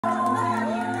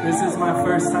This is my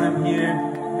first time here,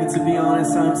 and to be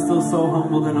honest, I'm still so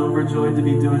humbled and overjoyed to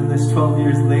be doing this 12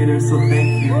 years later, so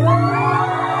thank you.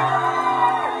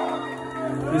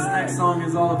 This next song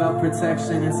is all about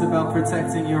protection. It's about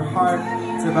protecting your heart.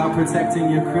 It's about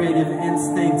protecting your creative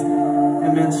instinct.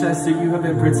 And Manchester, you have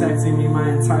been protecting me my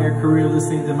entire career,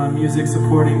 listening to my music,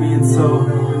 supporting me, and so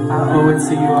I owe it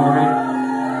to you, alright?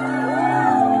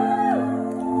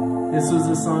 This was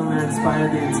a song that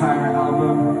inspired the entire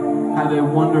album. Have a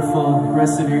wonderful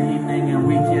rest of your evening and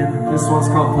weekend. This one's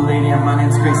called Palladium. My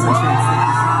name's Greyson. Thank you so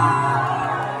much.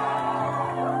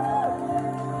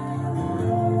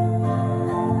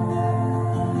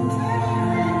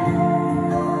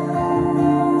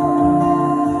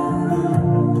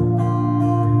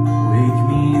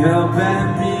 Up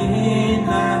at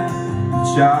midnight,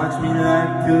 charge me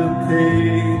like a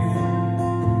pave.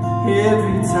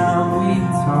 Every time we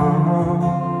talk,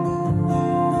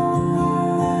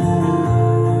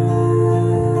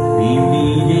 we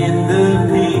meet in the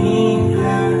pink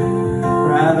light,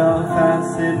 right off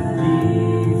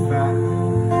I-75,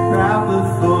 right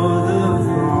before the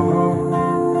fall.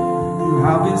 You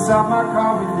hop inside my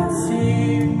car with the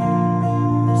tears,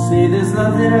 say there's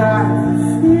nothing like the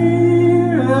fear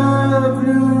of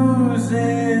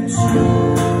losing you.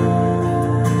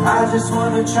 I just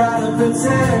wanna try to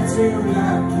protect you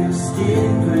like your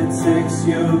skin protects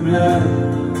your blood.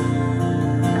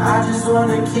 I just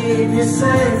wanna keep you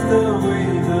safe the way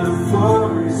the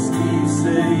forest keeps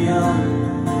it young.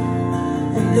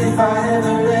 And if I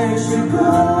ever let you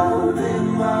go, then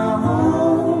my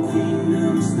whole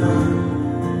kingdom's done.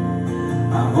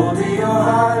 I hold in your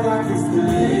heart like it's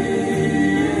Palladium.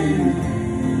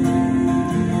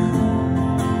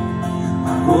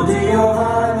 Hold in your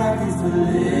heart like it's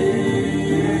Palladium.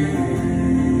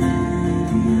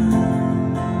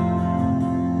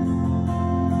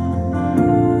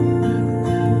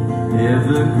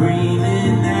 Evergreen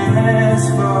and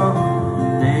asphalt,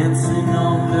 dancing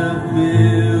on the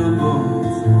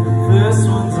billboards, first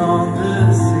ones on the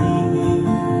scene.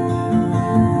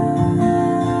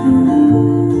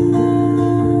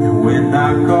 And when I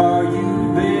call you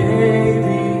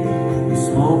baby, you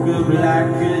smoke up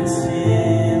like a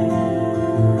tin.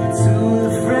 Too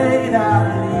afraid I'll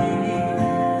leave.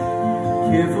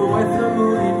 Careful with the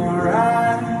moon in your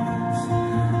eyes.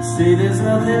 Say there's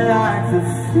nothing like the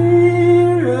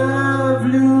fear of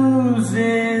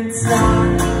losing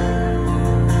time.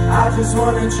 I just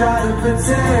wanna try to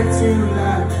protect you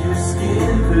like your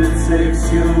skin protects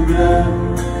your blood.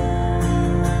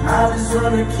 I just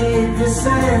wanna keep you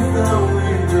safe the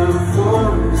way the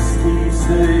forest keeps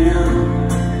the young.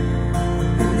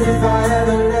 If I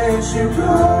ever let you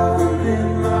go, then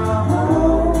my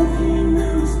whole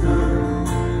kingdom's done.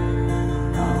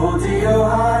 I hold to your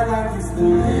heart like it's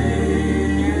Palladium.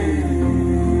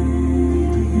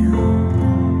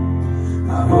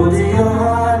 I hold to your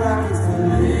heart like it's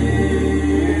Palladium.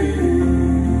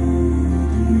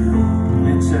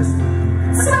 Manchester.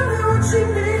 Tell me what you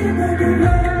need, baby.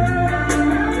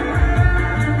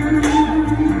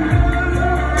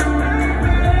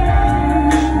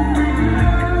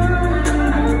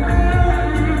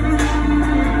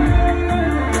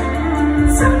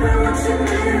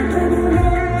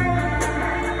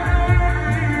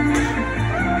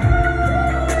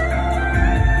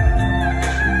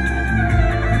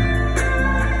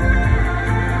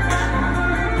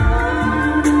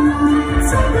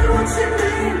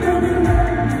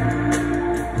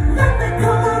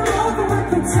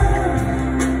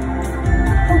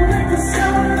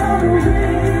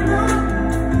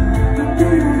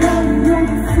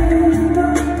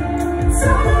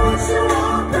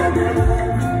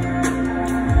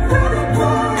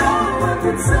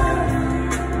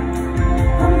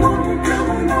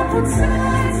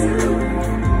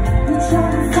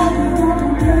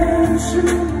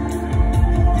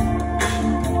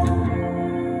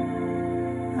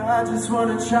 I just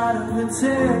wanna try to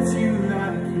protect you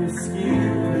like your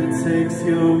skin protects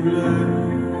your blood.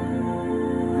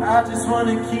 I just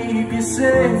wanna keep you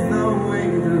safe the way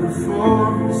the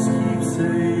forest keeps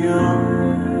it young.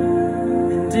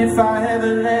 And if I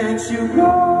ever let you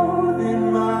go,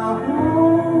 then my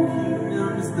whole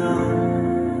kingdom's done.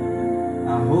 I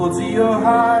hold to your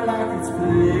heart like it's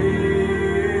Palladium.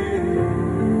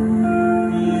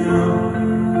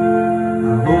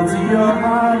 I hold to your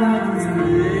heart like it's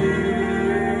Palladium.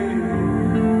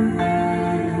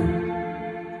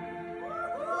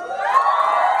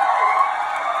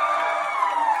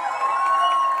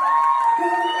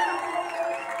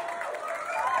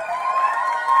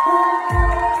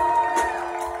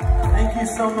 Thank you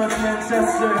so much,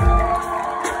 Manchester.